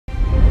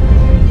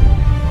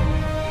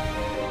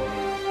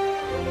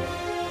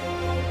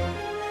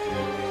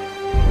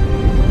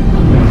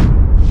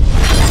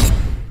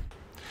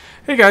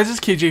Hey guys, it's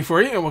KJ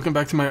for you, and welcome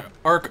back to my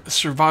ARK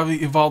Survival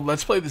Evolved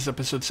Let's Play. This is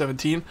episode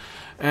 17,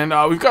 and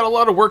we've got a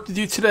lot of work to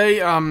do today.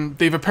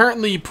 They've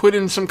apparently put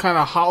in some kind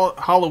of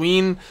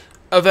Halloween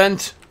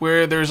event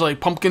where there's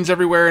like pumpkins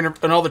everywhere,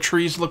 and all the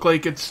trees look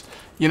like it's,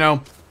 you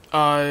know,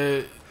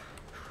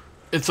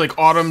 it's like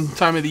autumn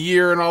time of the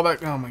year and all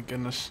that. Oh my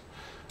goodness.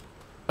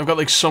 I've got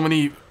like so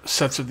many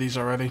sets of these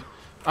already.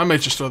 I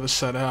might just throw this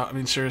set out. I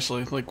mean,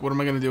 seriously, like what am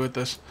I going to do with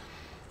this?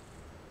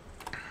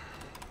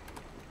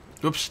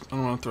 Oops, I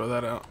don't want to throw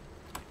that out.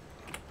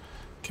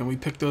 Can we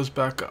pick those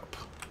back up?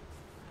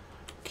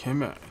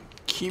 Come on.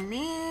 Come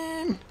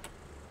in.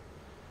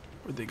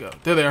 Where'd they go?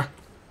 There they are.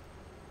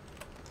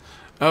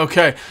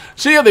 Okay.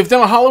 So yeah, they've done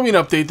a Halloween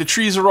update. The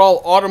trees are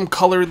all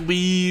autumn-colored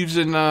leaves,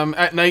 and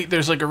at night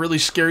there's like a really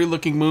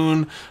scary-looking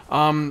moon.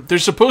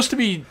 There's supposed to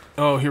be...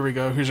 Oh, here we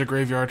go. Here's a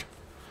graveyard.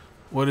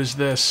 What is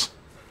this?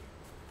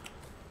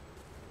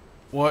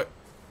 What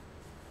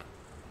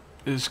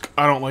is...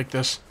 I don't like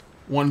this.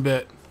 One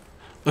bit.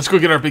 Let's go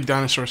get our big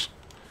dinosaurs.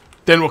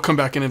 Then we'll come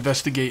back and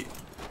investigate.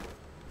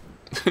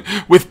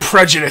 With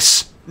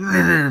prejudice.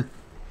 We're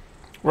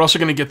also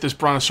going to get this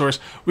Brontosaurus.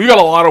 We've got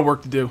a lot of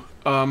work to do.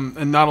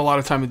 And not a lot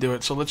of time to do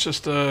it. So let's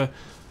just come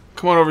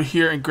on over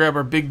here and grab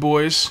our big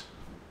boys.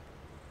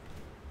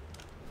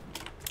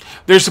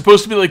 There's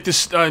supposed to be like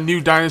this new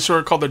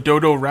dinosaur called the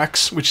Dodo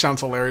Rex, which sounds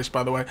hilarious,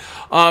 by the way.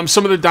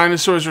 Some of the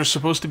dinosaurs are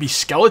supposed to be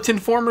skeleton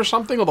form or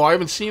something, although I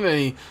haven't seen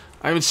any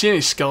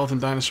skeleton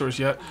dinosaurs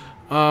yet.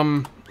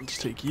 Let's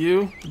take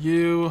you.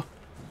 We'll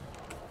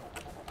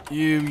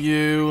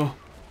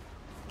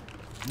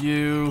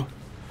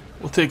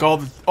take all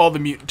the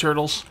mutant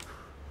turtles.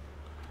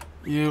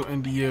 You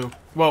and you.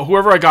 Well,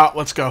 whoever I got,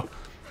 let's go.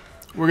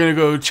 We're gonna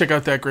go check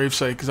out that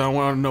gravesite because I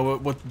want to know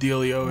what the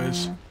dealio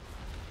is.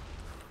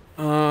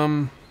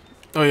 Oh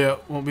yeah.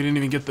 Well, we didn't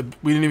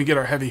even get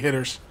our heavy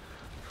hitters.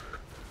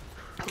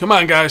 Come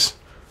on, guys.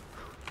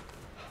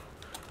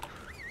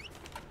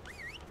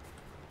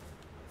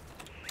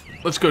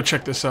 Let's go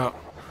check this out.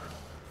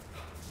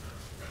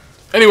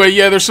 Anyway,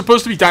 yeah, there's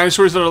supposed to be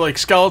dinosaurs that are like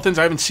skeletons.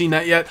 I haven't seen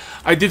that yet.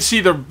 I did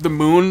see the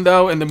moon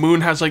though, and the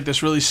moon has like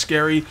this really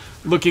scary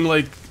looking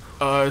like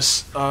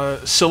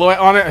silhouette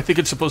on it. I think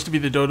it's supposed to be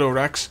the Dodo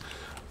Rex.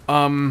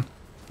 Yeah,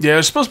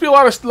 there's supposed to be a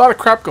lot of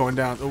crap going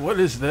down. What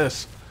is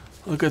this?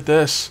 Look at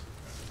this.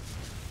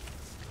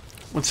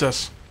 What's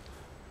this?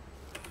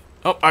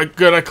 Oh,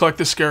 good. I collect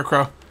this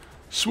scarecrow.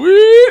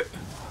 Sweet.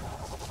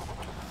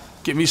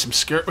 Get me some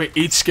Wait,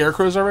 8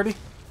 scarecrows already?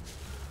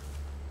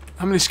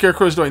 How many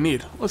scarecrows do I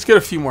need? Let's get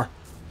a few more.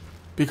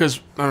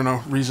 Because, I don't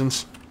know,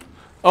 reasons.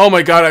 Oh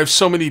my god, I have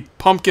so many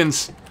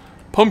pumpkins.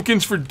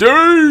 Pumpkins for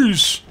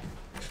days!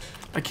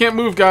 I can't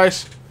move,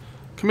 guys.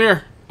 Come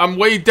here. I'm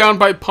weighed down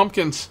by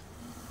pumpkins.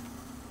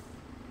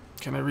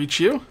 Can I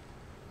reach you?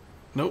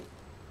 Nope.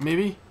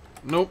 Maybe?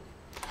 Nope.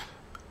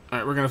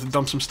 Alright, we're gonna have to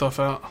dump some stuff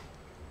out.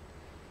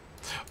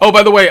 Oh,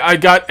 by the way, I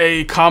got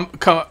a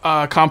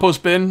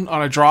compost bin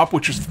on a drop,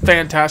 which is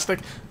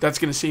fantastic. That's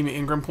gonna save me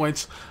Ingram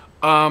points.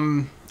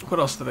 What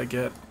else did I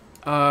get?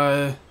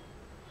 I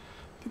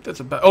think that's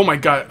about... Oh my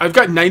god, I've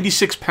got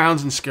 96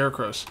 pounds in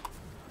scarecrows.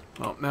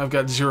 Well, now I've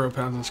got 0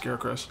 pounds in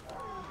scarecrows.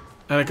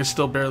 And I can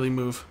still barely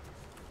move.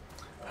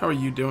 How are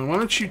you doing? Why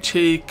don't you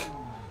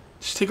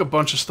just take a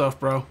bunch of stuff,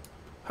 bro.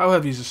 How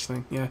heavy is this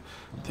thing? Yeah,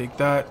 take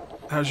that.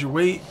 How's your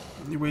weight?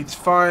 Your weight's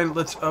fine.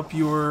 Let's up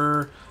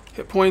your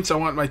hit points. I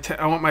want my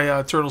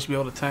turtles to be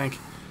able to tank.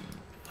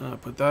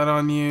 Put that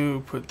on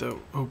you. Put the...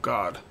 Oh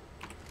god.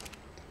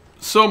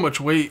 So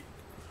much weight.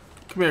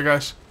 Come here,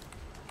 guys.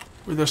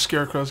 Where'd those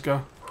scarecrows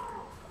go?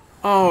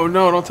 Oh,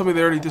 no, don't tell me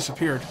they already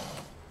disappeared.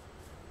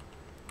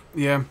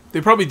 Yeah, they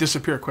probably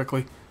disappear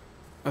quickly.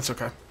 That's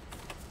okay.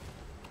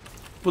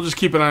 We'll just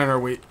keep an eye on our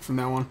weight from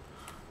now on.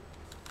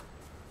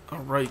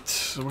 Alright,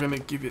 so we're gonna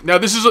give you... Now,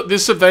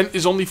 this event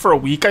is only for a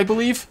week, I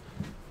believe.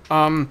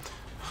 I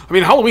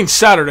mean, Halloween's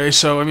Saturday,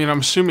 so, I mean,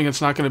 I'm assuming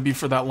it's not gonna be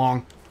for that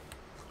long.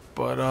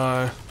 But,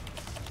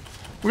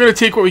 we're gonna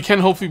take what we can,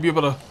 hopefully be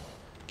able to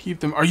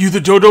keep them. Are you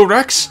the Dodo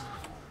Rex?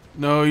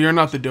 No, you're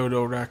not the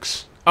Dodo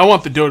Rex. I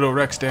want the Dodo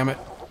Rex, damn it.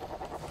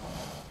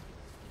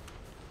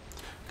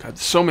 God,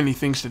 so many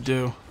things to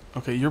do.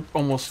 Okay, you're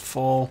almost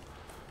full.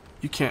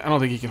 You can't... I don't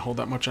think you can hold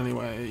that much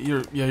anyway.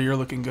 You're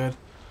looking good.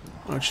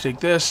 Why don't you take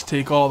this,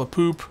 take all the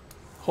poop.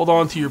 Hold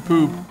on to your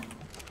poop.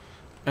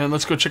 And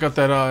let's go check out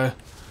that,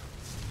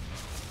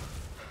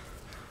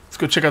 let's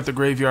go check out the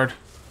graveyard.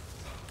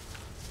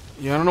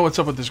 Yeah, I don't know what's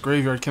up with this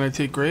graveyard. Can I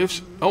take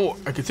graves? Oh,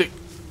 I could take...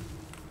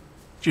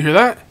 Did you hear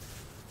that?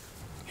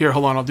 Here,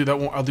 hold on. I'll do that.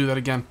 I'll do that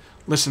again.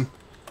 Listen.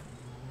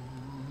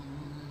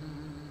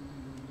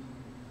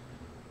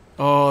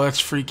 Oh,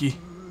 that's freaky.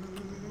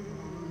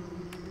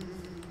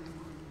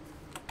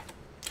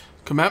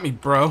 Come at me,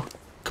 bro.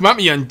 Come at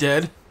me,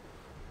 undead.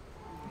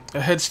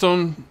 A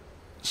headstone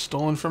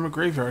stolen from a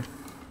graveyard.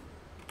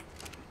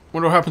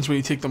 Wonder what happens when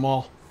you take them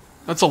all.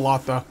 That's a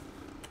lot, though.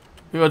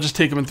 Maybe I'll just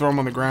take them and throw them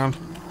on the ground.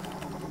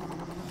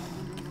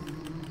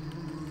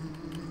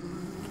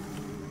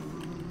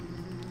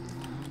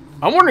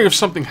 I'm wondering if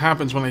something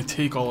happens when I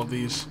take all of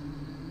these.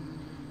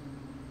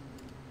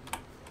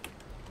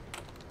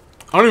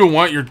 I don't even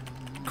want your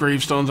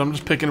gravestones. I'm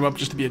just picking them up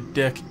just to be a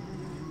dick.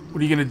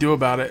 What are you gonna do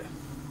about it?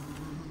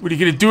 What are you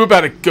gonna do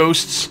about it,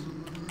 ghosts?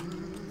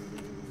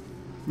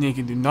 You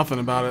can do nothing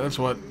about it, that's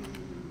what.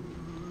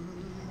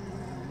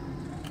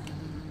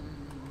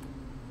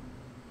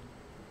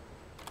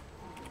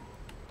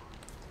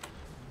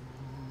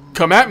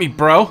 Come at me,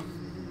 bro.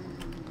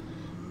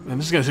 Man,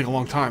 this is gonna take a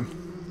long time.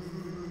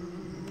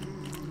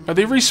 Are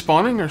they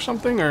respawning or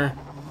something, or?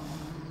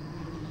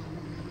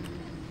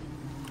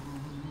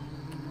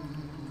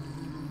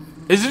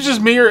 Is it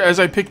just me, or as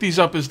I pick these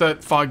up, is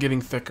that fog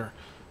getting thicker?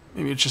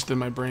 Maybe it's just in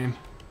my brain.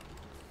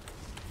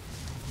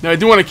 Now, I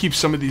do want to keep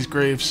some of these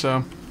graves,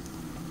 so...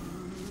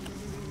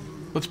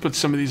 Let's put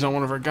some of these on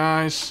one of our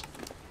guys.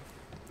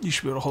 You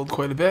should be able to hold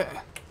quite a bit.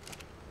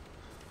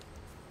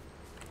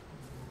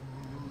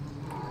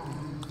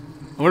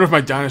 I wonder if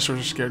my dinosaurs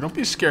are scared. Don't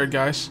be scared,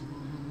 guys.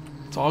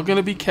 It's all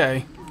gonna be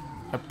K.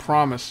 I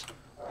promise.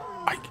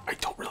 I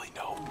don't really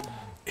know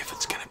if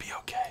it's gonna be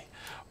okay,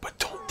 but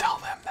don't tell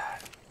them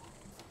that.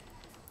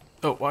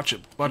 Oh, watch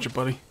it,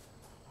 buddy.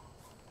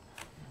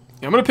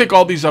 Yeah, I'm gonna pick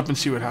all these up and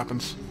see what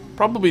happens.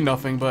 Probably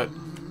nothing, but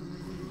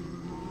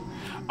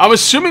I'm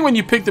assuming when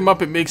you pick them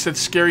up, it makes that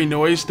scary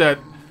noise that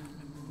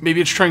maybe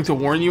it's trying to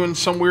warn you in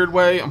some weird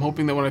way. I'm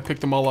hoping that when I pick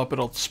them all up,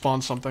 it'll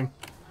spawn something.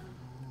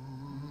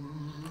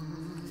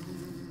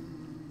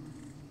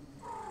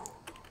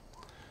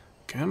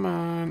 Come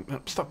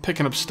on. Stop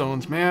picking up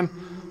stones, man.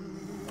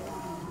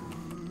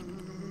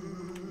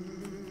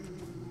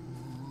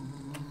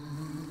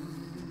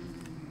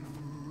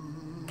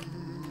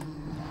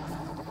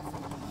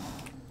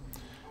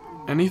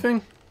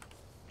 Anything?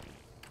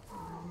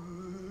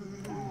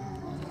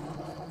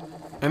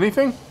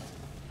 Anything?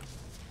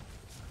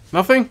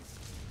 Nothing?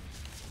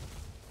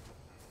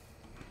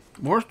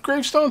 More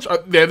gravestones?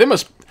 Yeah, they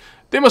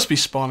must be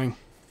spawning.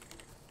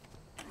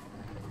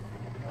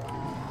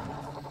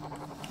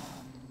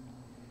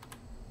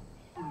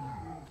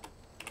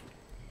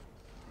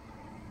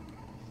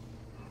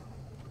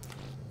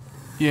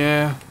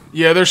 Yeah,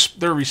 they're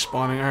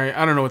respawning. All right,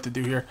 I don't know what to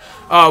do here.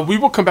 We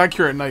will come back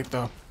here at night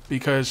though,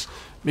 because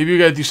maybe we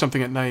gotta do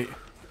something at night.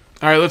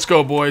 All right, let's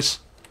go, boys.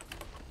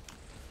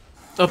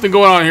 Nothing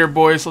going on here,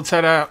 boys. Let's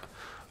head out.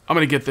 I'm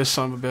gonna get this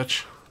son of a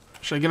bitch.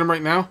 Should I get him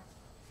right now?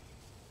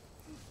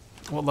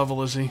 What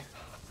level is he?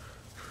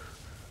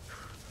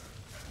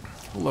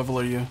 What level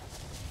are you?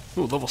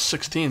 Ooh, level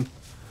 16.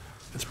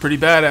 That's pretty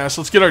badass.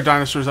 Let's get our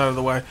dinosaurs out of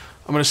the way.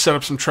 I'm gonna set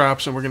up some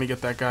traps and we're gonna get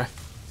that guy.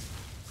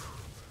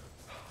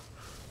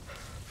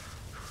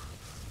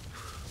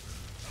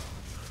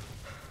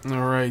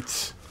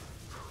 Alright.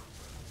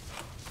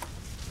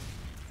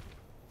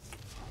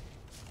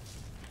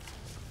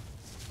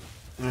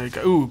 There you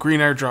go. Ooh, green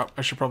airdrop.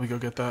 I should probably go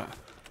get that.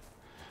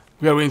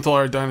 We gotta wait until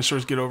our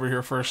dinosaurs get over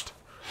here first.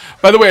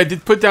 By the way, I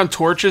did put down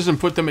torches and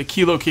put them at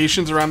key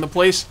locations around the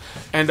place.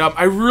 And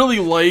I really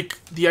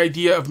like the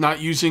idea of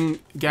not using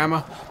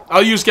gamma.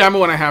 I'll use gamma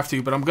when I have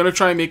to, but I'm gonna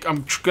try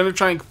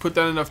and put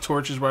down enough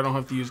torches where I don't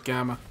have to use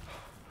gamma.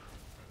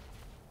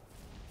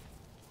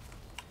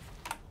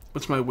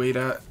 What's my weight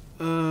at?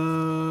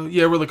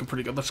 Yeah, we're looking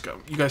pretty good. Let's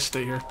go. You guys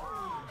stay here.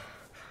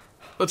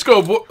 Let's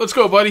go. Let's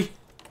go, buddy.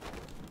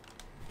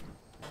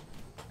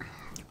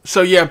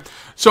 So yeah,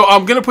 so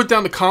I'm gonna put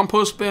down the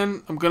compost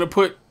bin. I'm gonna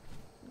put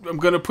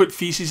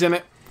feces in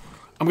it.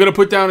 I'm gonna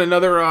put down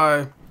another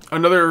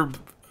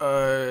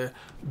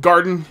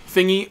garden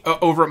thingy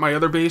over at my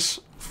other base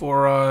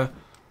for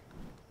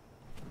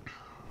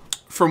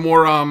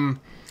more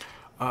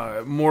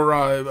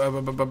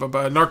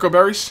narco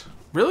berries.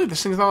 Really,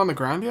 this thing's not on the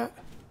ground yet?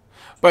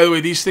 By the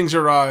way, these things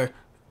are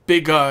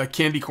big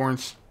candy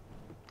corns.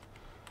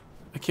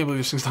 I can't believe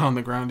this thing's not on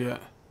the ground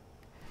yet.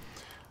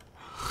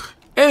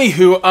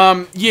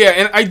 Anywho, yeah,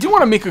 and I do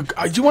want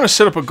to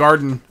set up a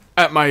garden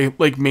at my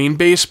main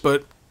base,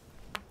 but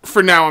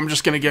for now I'm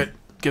just gonna get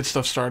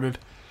stuff started.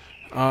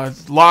 A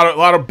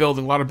lot of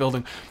building, and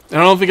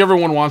I don't think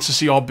everyone wants to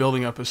see all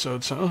building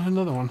episodes. So, oh,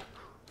 another one,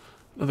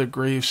 another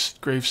grave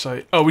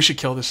site. Oh, we should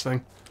kill this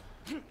thing.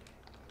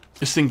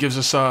 This thing gives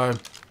us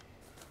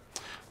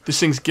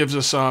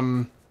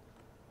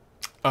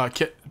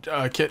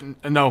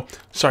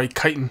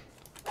chitin.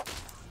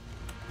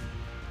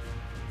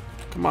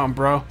 Come on,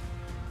 bro.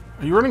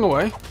 Are you running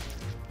away?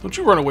 Don't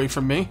you run away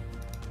from me.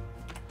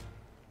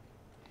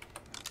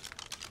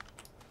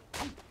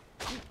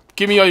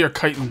 Give me all your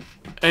chitin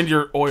and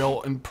your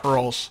oil and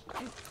pearls.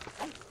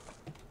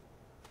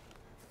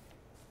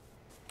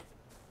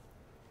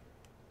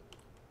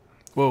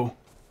 Whoa.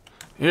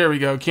 Here we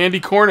go.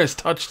 Candy corn has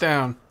touched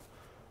down.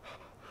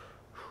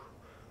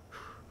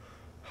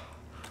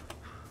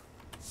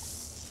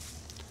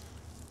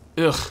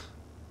 Ugh.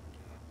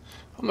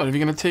 I'm not even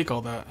gonna take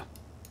all that.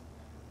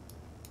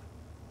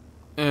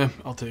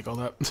 I'll take all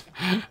that.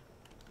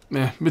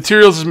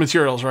 Materials is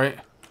materials, right?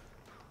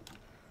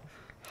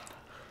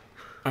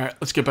 Alright,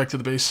 let's get back to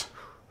the base.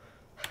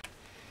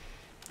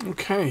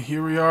 Okay,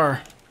 here we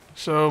are.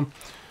 So,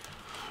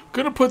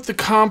 gonna put the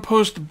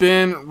compost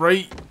bin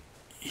right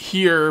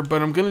here,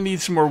 but I'm gonna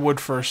need some more wood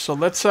first. So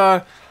let's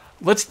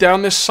let's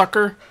down this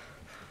sucker.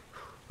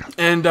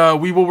 And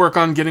we will work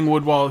on getting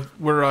wood while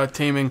we're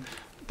taming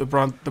the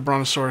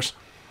Brontosaurus.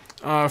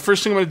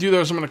 First thing I'm going to do,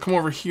 though, is I'm going to come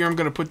over here. I'm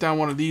going to put down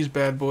one of these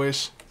bad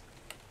boys.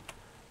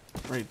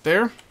 Right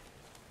there.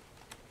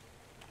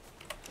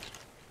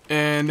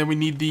 And then we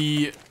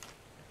need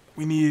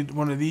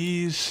one of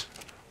these.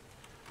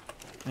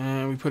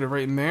 And we put it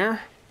right in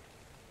there.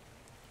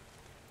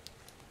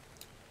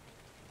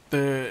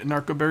 The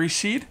narcoberry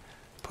seed.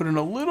 Put in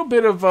a little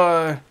bit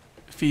of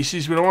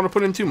feces. We don't want to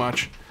put in too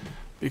much.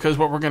 Because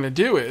what we're going to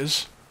do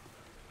is,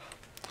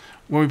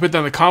 when we put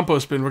down the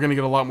compost bin, we're going to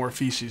get a lot more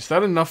feces. Is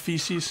that enough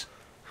feces?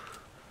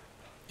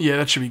 Yeah,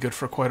 that should be good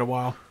for quite a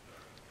while.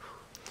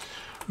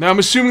 Now, I'm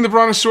assuming the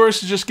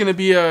Brontosaurus is just going to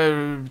be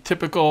a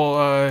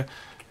typical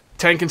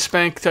tank and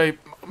spank type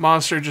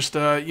monster. Just,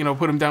 you know,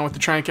 put him down with the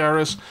trank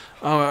arrows.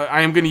 I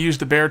am going to use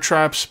the bear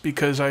traps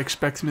because I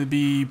expect him to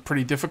be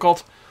pretty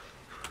difficult.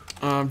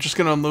 I'm just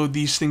going to unload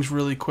these things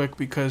really quick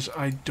because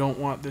I don't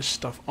want this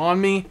stuff on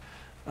me.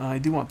 I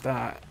do want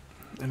that.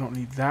 I don't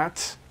need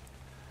that.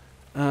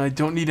 I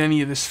don't need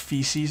any of this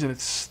feces, and it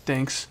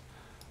stinks.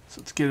 So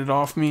let's get it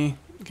off me.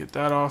 Get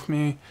that off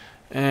me.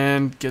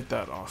 And get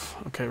that off.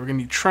 Okay, we're going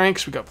to need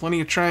tranks. We've got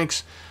plenty of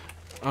tranks.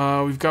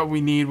 We've got what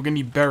we need. We're going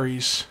to need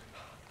berries.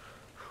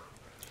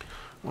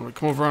 I'm going to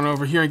come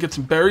over here and get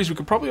some berries. We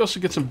could probably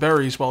also get some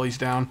berries while he's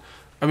down.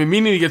 I've been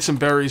meaning to get some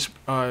berries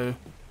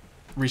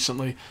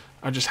recently.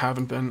 I just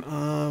haven't been.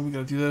 We got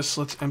to do this.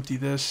 Let's empty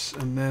this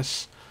and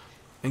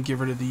get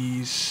rid of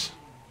these.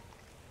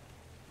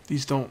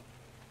 These don't...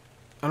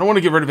 I don't want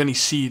to get rid of any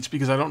seeds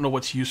because I don't know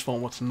what's useful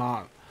and what's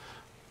not.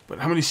 But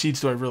how many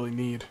seeds do I really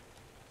need?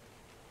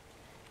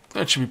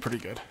 That should be pretty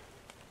good.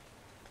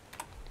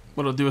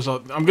 What I'll do is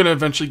I'm going to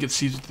eventually get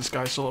seeds with this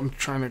guy, so I'm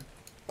trying to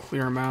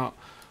clear him out.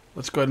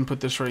 Let's go ahead and put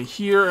this right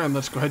here, and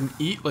let's go ahead and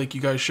eat like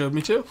you guys showed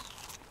me to.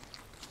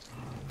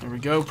 There we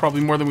go.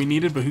 Probably more than we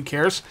needed, but who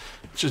cares?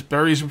 It's just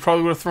berries we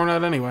probably would have thrown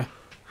out anyway.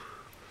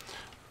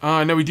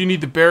 Now we do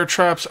need the bear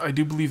traps. I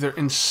do believe they're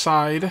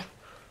inside.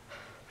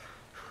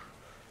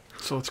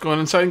 So let's go on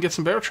inside and get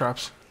some bear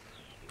traps.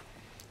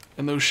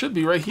 And those should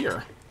be right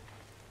here.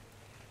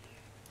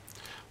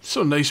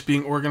 So nice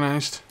being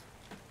organized.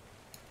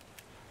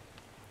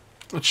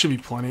 That should be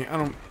plenty. I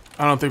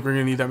don't think we're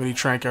gonna need that many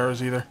trank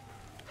arrows either.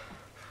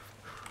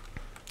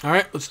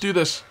 Alright, let's do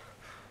this.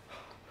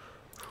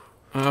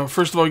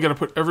 First of all, you gotta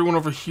put everyone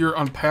over here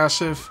on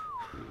passive.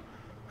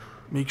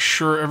 Make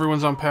sure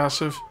everyone's on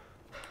passive.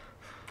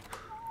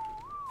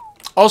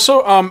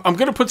 Also, I'm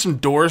gonna put some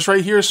doors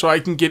right here so I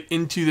can get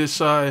into this,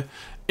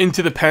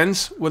 into the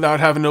pens without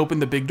having to open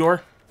the big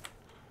door.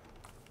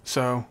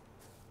 So,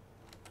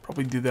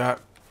 probably do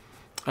that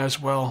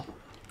as well.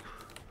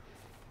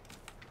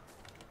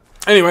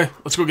 Anyway,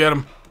 let's go get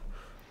them.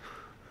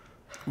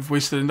 We've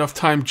wasted enough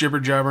time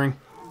jibber-jabbering.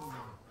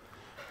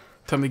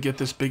 Time to get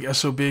this big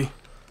SOB.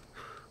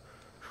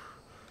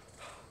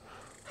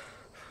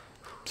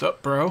 What's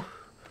up, bro?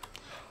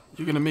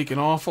 You're gonna make an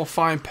awful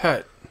fine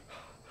pet.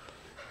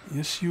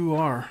 Yes, you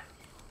are.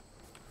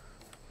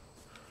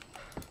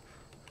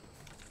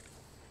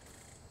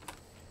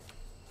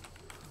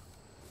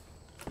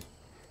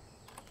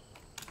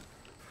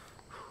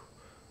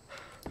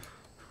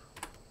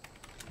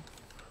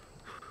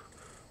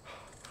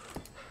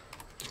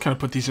 Just kind of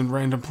put these in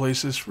random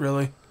places,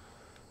 really.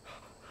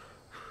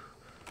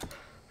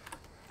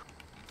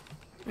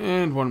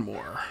 And one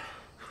more.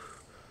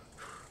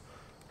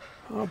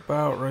 How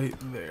about right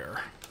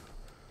there?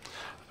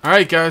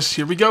 Alright, guys,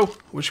 here we go.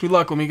 Wish me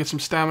luck. Let me get some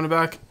stamina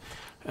back.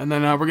 And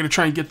then we're going to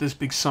try and get this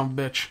big son of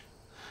a bitch.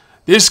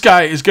 This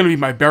guy is going to be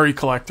my berry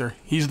collector.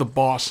 He's the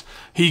boss.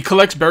 He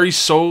collects berries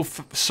so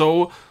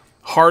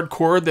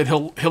hardcore that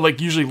he'll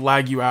like usually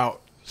lag you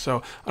out.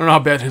 So I don't know how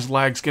bad his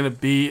lag's going to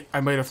be.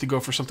 I might have to go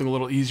for something a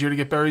little easier to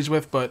get berries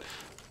with, but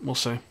we'll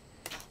see.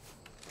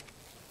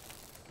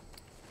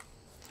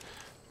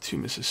 2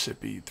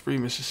 Mississippi, 3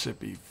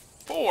 Mississippi,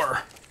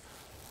 4.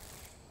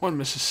 1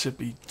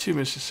 Mississippi, 2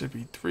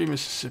 Mississippi, 3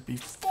 Mississippi,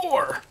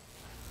 4.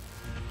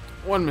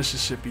 1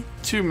 Mississippi,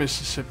 2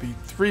 Mississippi,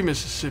 3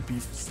 Mississippi,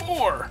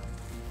 4.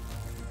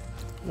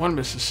 1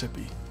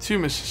 Mississippi, 2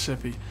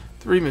 Mississippi,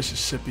 3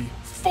 Mississippi,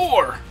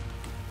 4.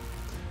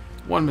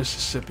 1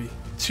 Mississippi,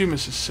 2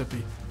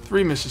 Mississippi,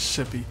 3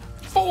 Mississippi,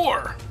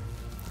 4.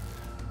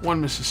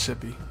 1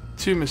 Mississippi,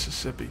 2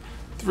 Mississippi,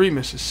 3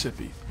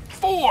 Mississippi,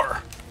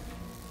 4.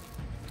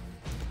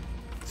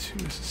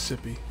 2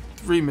 Mississippi,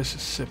 3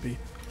 Mississippi,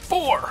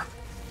 4.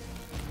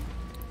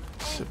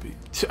 Mississippi.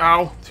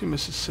 Ow. 2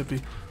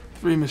 Mississippi.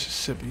 3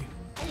 Mississippi.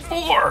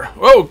 4.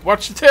 Whoa,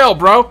 watch the tail,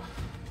 bro.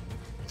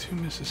 2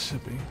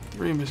 Mississippi.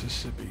 3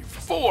 Mississippi.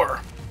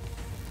 4.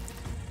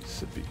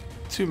 Mississippi.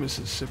 2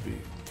 Mississippi.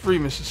 3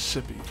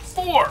 Mississippi.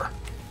 4. Alright,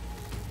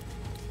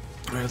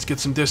 let's get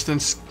some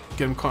distance.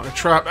 Get him caught in a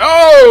trap.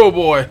 Oh,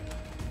 boy.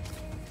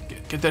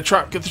 Get that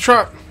trap. Get the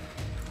trap.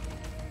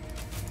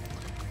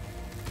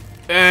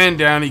 And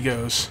down he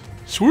goes.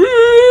 Sweet.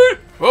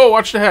 Oh,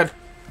 watch the head.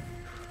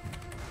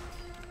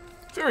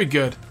 Very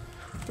good.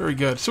 Very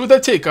good. So would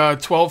that take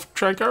 12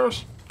 trank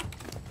arrows?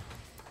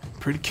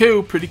 Pretty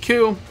cool, pretty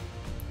cool.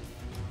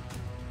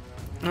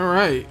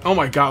 Alright. Oh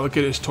my god, look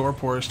at his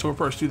torpor. His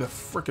torpor's through the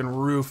freaking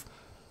roof.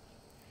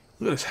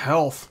 Look at his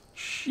health.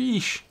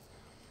 Sheesh.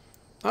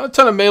 Not a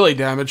ton of melee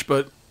damage,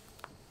 but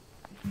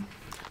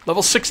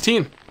level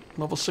 16.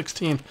 Level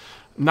 16.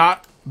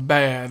 Not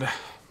bad.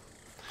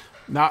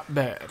 Not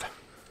bad.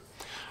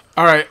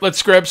 Alright,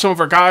 let's grab some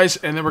of our guys,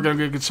 and then we're going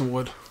to go get some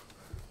wood.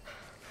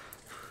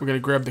 We're going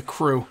to grab the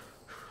crew.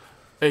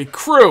 Hey,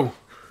 crew!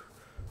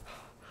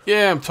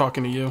 Yeah, I'm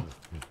talking to you.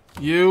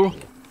 You,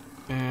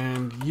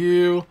 and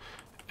you,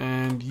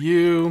 and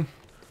you,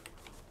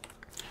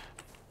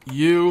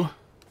 you,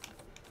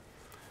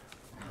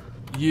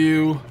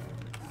 you.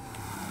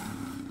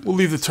 We'll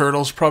leave the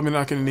turtles. Probably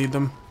not going to need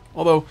them.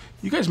 Although,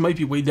 you guys might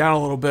be weighed down a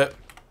little bit.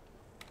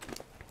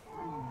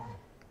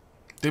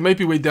 They might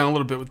be weighed down a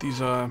little bit with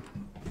these,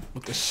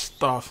 with this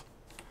stuff.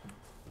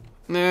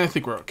 Nah, I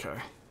think we're okay.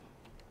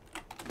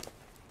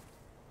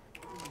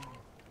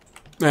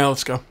 Now,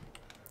 let's go.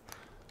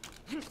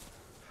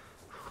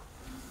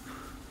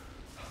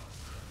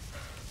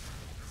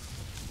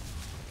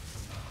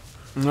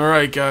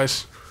 Alright,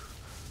 guys.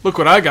 Look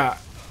what I got.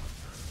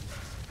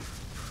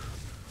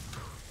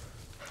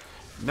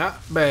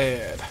 Not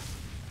bad.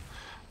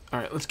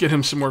 Alright, let's get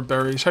him some more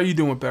berries. How you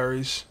doing with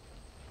berries?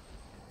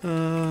 We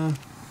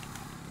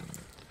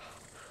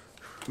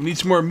need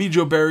some more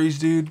Mijo berries,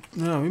 dude.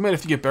 No, we might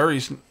have to get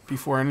berries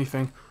before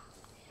anything.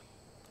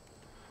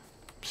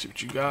 See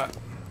what you got.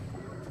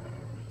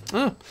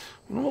 Oh,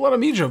 we don't have a lot of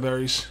Mijo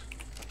berries.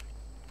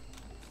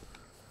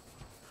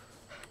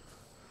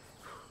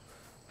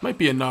 Might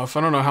be enough.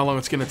 I don't know how long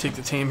it's going to take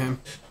to tame him.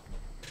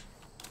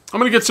 I'm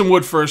going to get some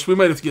wood first. We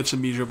might have to get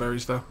some Mijo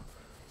berries, though.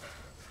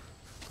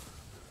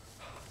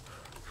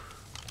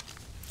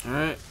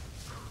 Alright.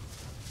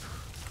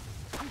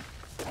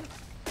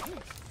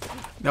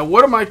 Now,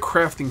 what am I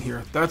crafting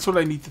here? That's what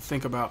I need to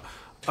think about.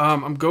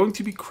 I'm going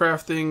to be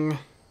crafting...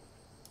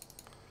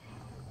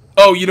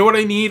 Oh, you know what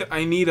I need?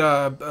 I need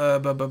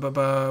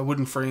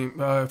wooden frame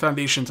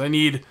foundations. I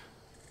need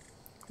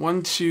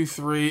 1, 2,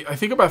 3. I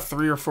think about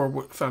 3 or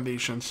 4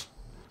 foundations.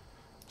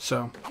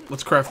 So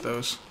let's craft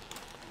those.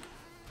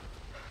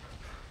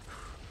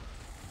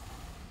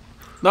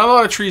 Not a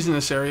lot of trees in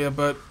this area,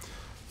 but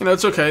you know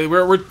it's okay.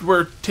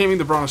 We're taming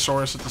the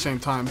Brontosaurus at the same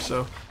time,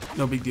 so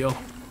no big deal.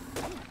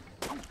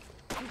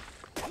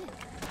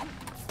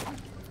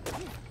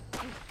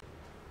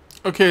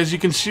 Okay, as you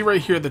can see right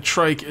here, the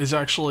trike is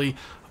actually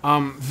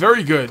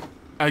very good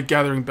at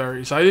gathering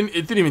berries. It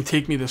didn't even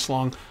take me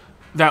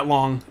that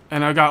long,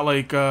 and I got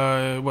like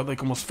what,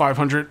 like almost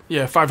 500?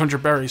 Yeah,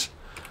 500 berries.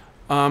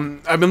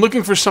 I've been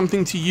looking for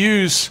something to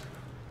use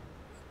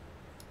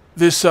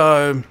this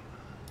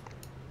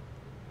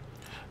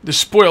this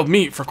spoiled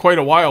meat for quite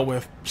a while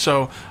with.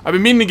 So I've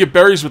been meaning to get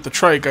berries with the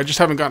trike. I just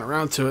haven't gotten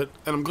around to it,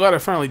 and I'm glad I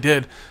finally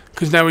did,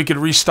 because now we could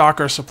restock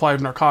our supply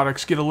of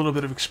narcotics, get a little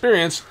bit of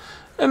experience.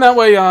 And that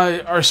way,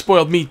 our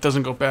spoiled meat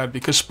doesn't go bad,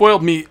 because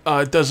spoiled meat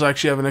does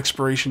actually have an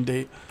expiration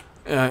date.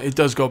 It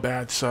does go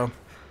bad, so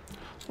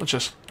let's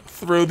just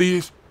throw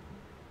these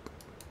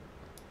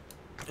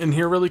in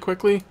here really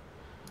quickly.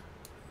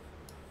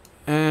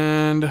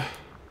 And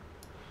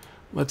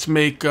let's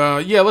make,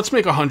 yeah, let's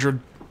make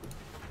 100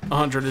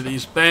 of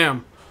these.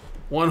 Bam.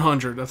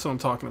 100, that's what I'm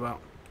talking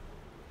about.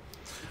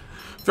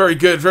 Very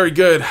good, very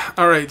good.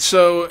 Alright,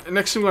 so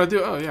next thing we're going to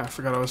do, oh yeah, I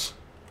forgot I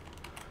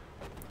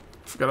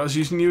was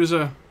using you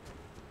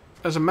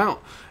as a mount.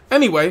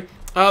 Anyway,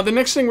 the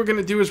next thing we're going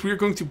to do is we're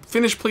going to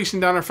finish placing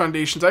down our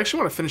foundations. I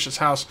actually want to finish this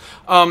house.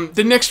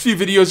 The next few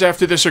videos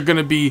after this are going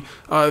to be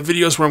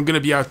videos where I'm going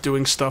to be out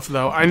doing stuff,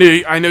 though. I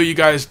know you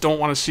guys don't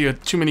want to see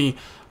too many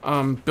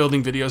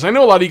building videos. I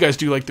know a lot of you guys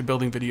do like the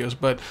building videos,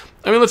 but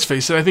I mean, let's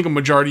face it, I think a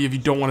majority of you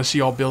don't want to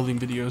see all building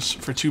videos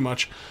for too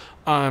much.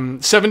 7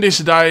 Days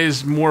to Die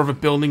is more of a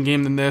building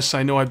game than this.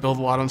 I know I build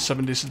a lot on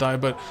 7 Days to Die,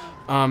 but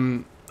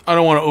I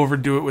don't want to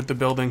overdo it with the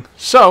building.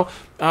 So,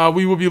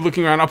 we will be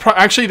looking around.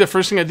 Actually, the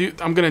first thing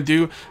I'm going to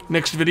do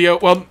next video...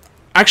 Well,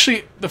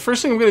 actually, the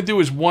first thing I'm going to do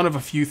is one of a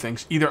few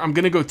things. Either I'm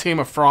going to go tame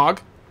a frog,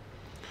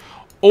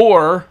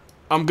 or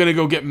I'm going to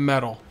go get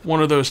metal.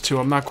 One of those two.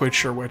 I'm not quite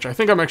sure which. I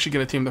think I'm actually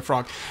going to tame the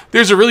frog.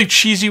 There's a really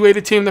cheesy way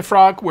to tame the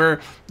frog,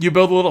 where you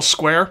build a little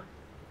square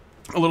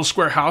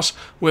house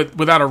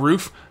without a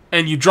roof,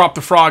 and you drop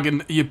the frog,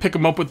 and you pick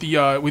him up with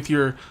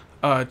your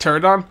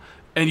pterodon,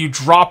 and you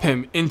drop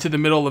him into the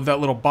middle of that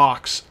little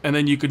box, and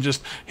then you can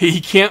just he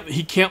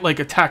can't like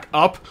attack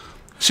up,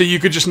 so you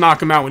could just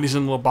knock him out when he's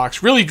in the little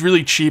box. Really,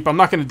 really cheap. I'm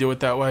not gonna do it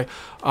that way.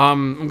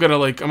 I'm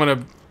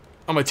gonna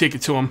take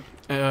it to him.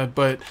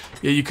 But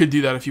yeah, you could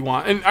do that if you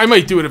want, and I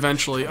might do it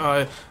eventually.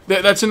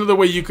 That's another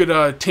way you could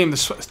tame the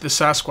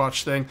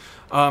Sasquatch thing.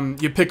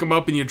 You pick him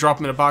up and you drop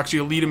him in a box.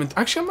 You lead him in.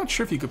 Actually, I'm not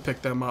sure if you could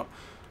pick them up.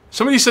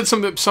 Somebody said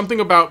something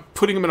about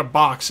putting him in a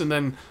box and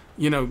then,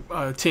 you know,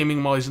 taming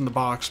him while he's in the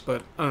box,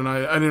 but I don't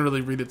know. I didn't really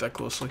read it that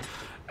closely.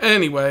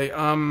 Anyway,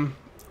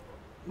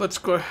 let's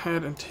go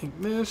ahead and take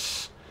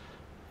this,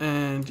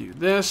 And do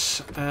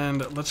this,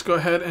 and let's go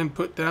ahead and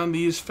put down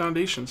these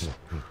foundations.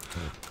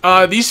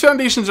 These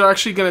foundations are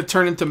actually going to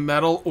turn into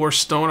metal or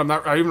stone.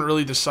 I haven't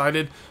really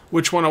decided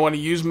which one I want to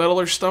use, metal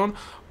or stone.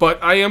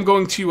 But I am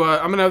going to,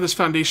 I'm going to have this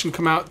foundation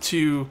come out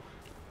to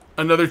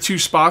another 2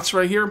 spots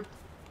right here.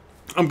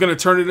 I'm going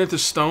to turn it into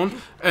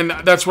stone, and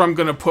that's where I'm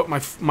going to put my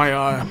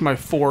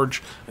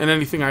forge and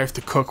anything I have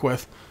to cook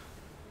with.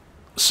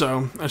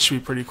 So that should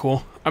be pretty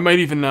cool. I might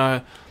even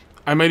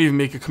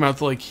make it come out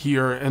to like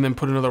here and then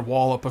put another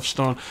wall up of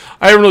stone.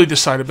 I haven't really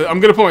decided, but I'm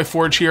going to put my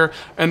forge here,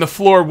 and the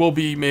floor will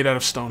be made out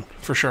of stone,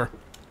 for sure.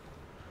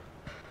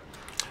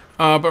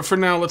 But for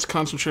now, let's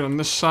concentrate on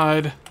this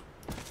side.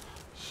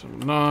 So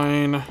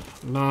 9,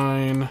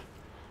 9,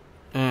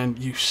 and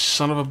you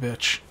son of a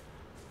bitch.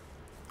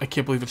 I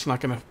can't believe it's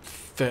not going to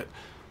fit.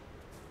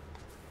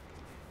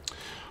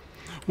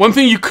 One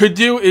thing you could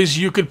do is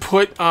you could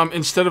put,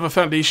 instead of a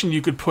foundation,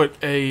 you could put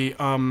a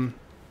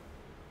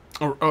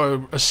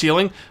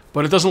ceiling,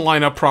 but it doesn't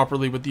line up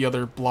properly with the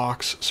other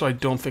blocks, so I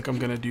don't think I'm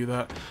going to do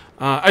that.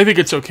 I think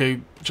it's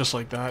okay just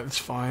like that. It's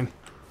fine.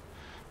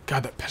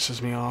 God, that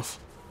pisses me off.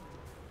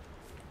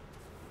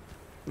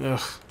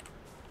 Ugh.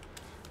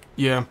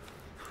 Yeah.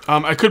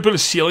 I could put a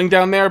ceiling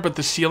down there, but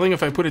the ceiling,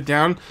 if I put it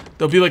down,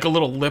 there'll be like a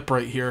little lip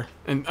right here.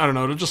 And I don't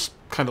know, it'll just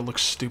kind of look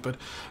stupid.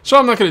 So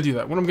I'm not going to do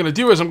that. What I'm going to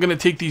do is I'm going to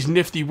take these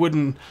nifty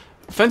wooden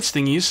fence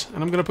thingies,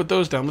 and I'm going to put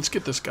those down. Let's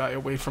get this guy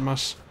away from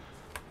us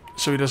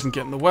so he doesn't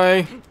get in the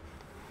way.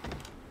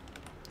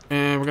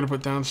 And we're going to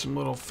put down some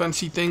little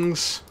fencey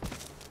things.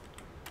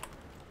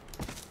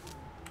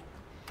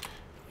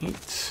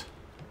 8.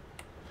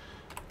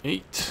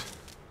 8.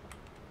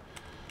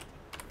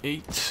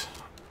 8.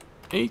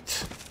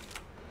 8.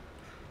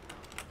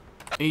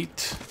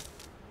 8.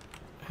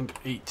 And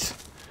 8.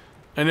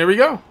 And there we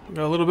go. We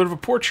got a little bit of a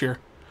porch here.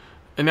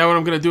 And now what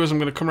I'm going to do is I'm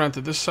going to come around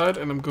to this side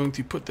and I'm going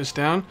to put this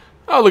down.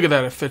 Oh, look at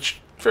that. It fits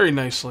very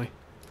nicely.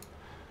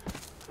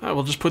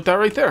 We'll just put that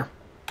right there.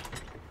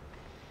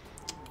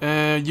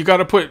 You got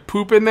to put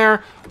poop in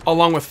there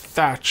along with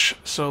thatch.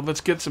 So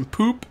let's get some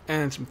poop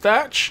and some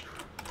thatch.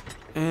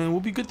 And we'll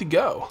be good to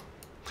go.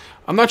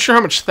 I'm not sure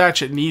how much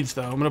thatch it needs,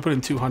 though. I'm going to put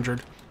in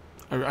 200.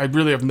 I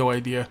really have no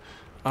idea.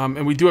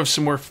 And we do have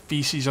some more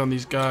feces on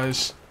these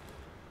guys.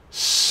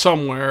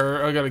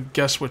 Somewhere. I got to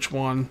guess which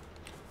one.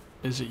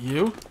 Is it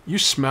you? You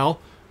smell.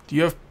 Do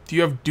you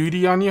have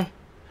duty on you?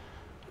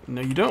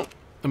 No, you don't.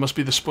 That must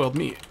be the spoiled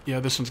meat. Yeah,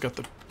 this one's got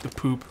the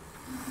poop.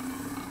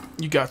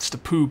 You gots to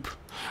poop.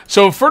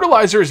 So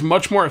fertilizer is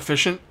much more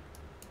efficient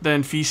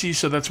than feces,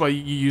 so that's why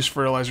you use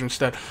fertilizer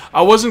instead.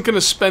 I wasn't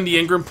gonna spend the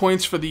Engram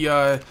points for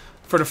the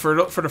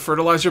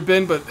fertilizer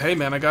bin, but hey,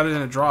 man, I got it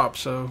in a drop,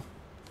 so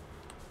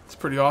it's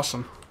pretty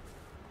awesome.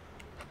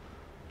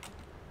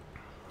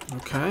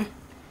 Okay,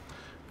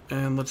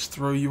 and let's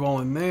throw you all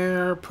in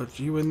there. Put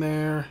you in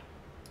there.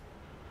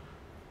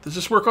 Does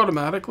this work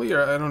automatically,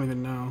 or I don't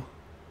even know?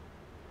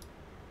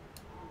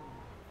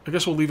 I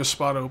guess we'll leave a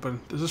spot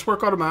open. Does this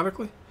work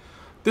automatically?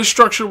 This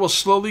structure will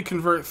slowly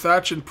convert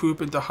thatch and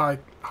poop into high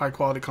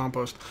quality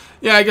compost.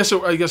 Yeah, I guess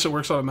it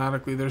works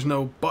automatically. There's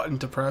no button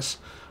to press.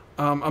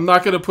 I'm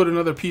not going to put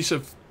another piece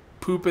of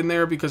poop in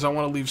there because I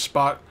want to leave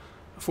spot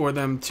for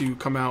them to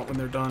come out when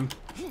they're done.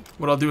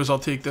 What I'll do is I'll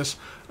take this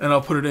and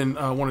I'll put it in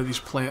one of these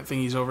plant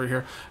thingies over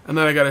here. And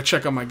then I got to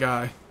check on my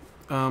guy.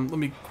 Let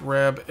me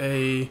grab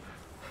a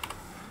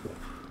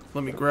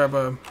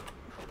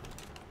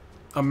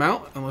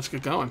mount and let's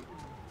get going.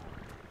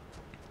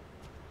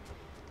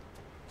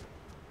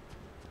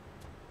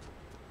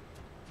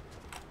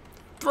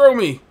 Throw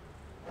me!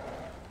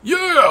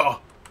 Yeah!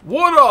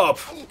 What up?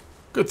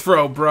 Good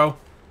throw, bro.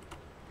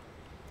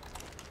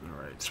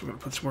 Alright, so we're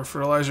gonna put some more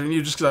fertilizer in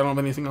you just because I don't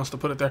have anything else to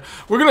put it there.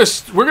 We're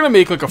gonna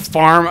make like a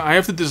farm. I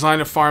have to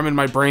design a farm in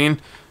my brain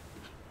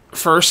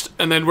first,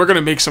 and then we're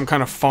gonna make some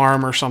kind of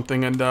farm or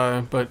something, and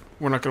but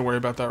we're not gonna worry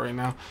about that right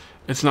now.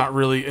 It's not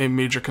really a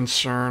major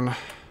concern.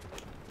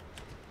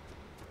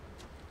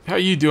 How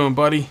you doing,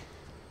 buddy?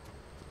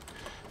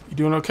 You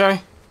doing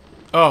okay?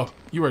 Oh,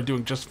 you are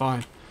doing just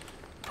fine.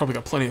 Probably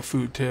got plenty of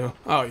food, too.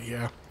 Oh,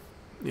 yeah.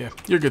 Yeah,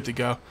 you're good to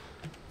go.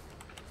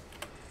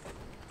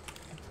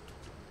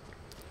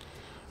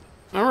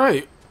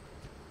 Alright.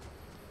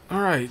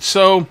 Alright,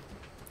 so...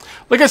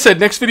 like I said,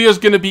 next video is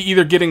going to be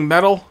either getting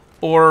metal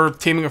or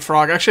taming a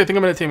frog. Actually, I think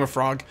I'm going to tame a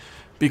frog.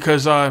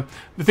 Because the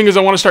thing is,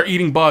 I want to start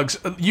eating bugs.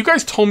 You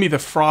guys told me the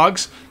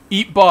frogs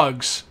eat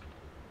bugs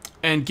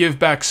and give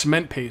back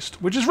cement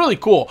paste, which is really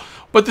cool.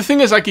 But the thing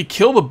is, I could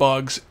kill the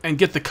bugs and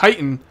get the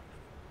chitin,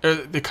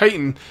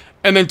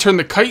 and then turn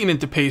the chitin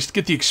into paste,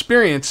 get the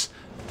experience,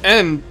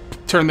 and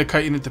turn the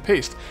chitin into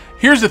paste.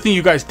 Here's the thing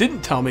you guys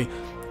didn't tell me,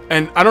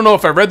 and I don't know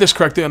if I read this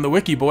correctly on the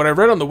wiki, but what I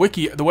read on the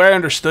wiki, the way I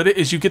understood it,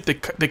 is you get the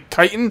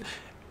chitin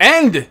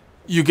and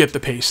you get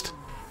the paste.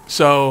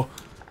 So,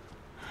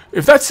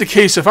 if that's the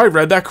case, if I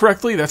read that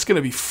correctly, that's going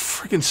to be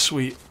freaking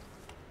sweet.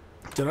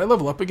 Did I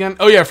level up again?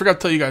 Oh yeah, I forgot to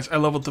tell you guys, I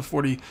leveled to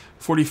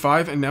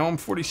 45, and now I'm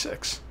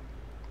 46.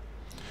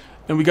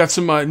 And we got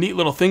some neat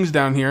little things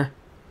down here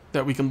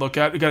that we can look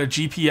at. We got a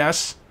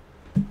GPS.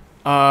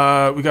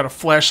 We got a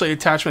flashlight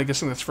attachment. I'm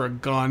guessing that's for a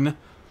gun.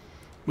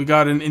 We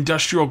got an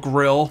industrial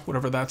grill,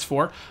 whatever that's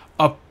for.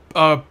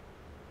 A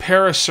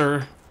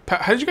paraser.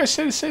 How did you guys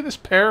say this?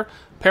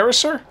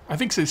 Paraser? I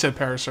think they said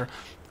paraser.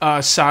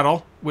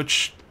 Saddle,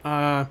 which...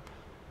 okay.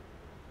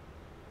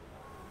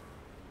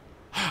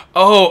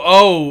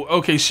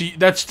 So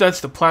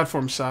that's the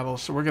platform saddle.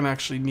 So we're gonna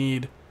actually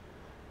need...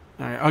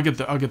 Alright, I'll get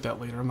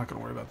that later. I'm not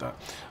gonna worry about that.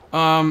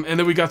 And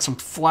then we got some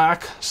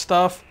flak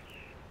stuff.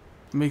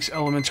 Makes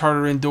elements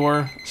harder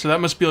indoor. So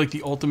that must be like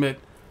the ultimate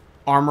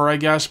armor, I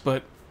guess.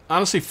 But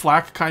honestly,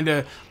 flak kind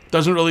of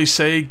doesn't really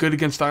say good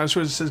against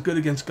dinosaurs. It says good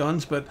against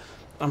guns, but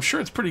I'm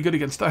sure it's pretty good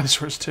against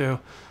dinosaurs too.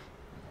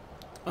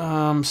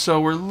 So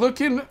we're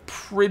looking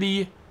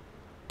pretty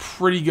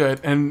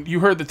good. And you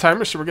heard the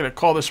timer, so we're going to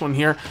call this one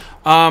here.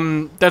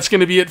 That's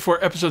going to be it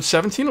for episode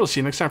 17. We'll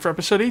see you next time for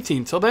episode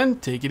 18. Till then,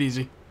 take it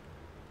easy.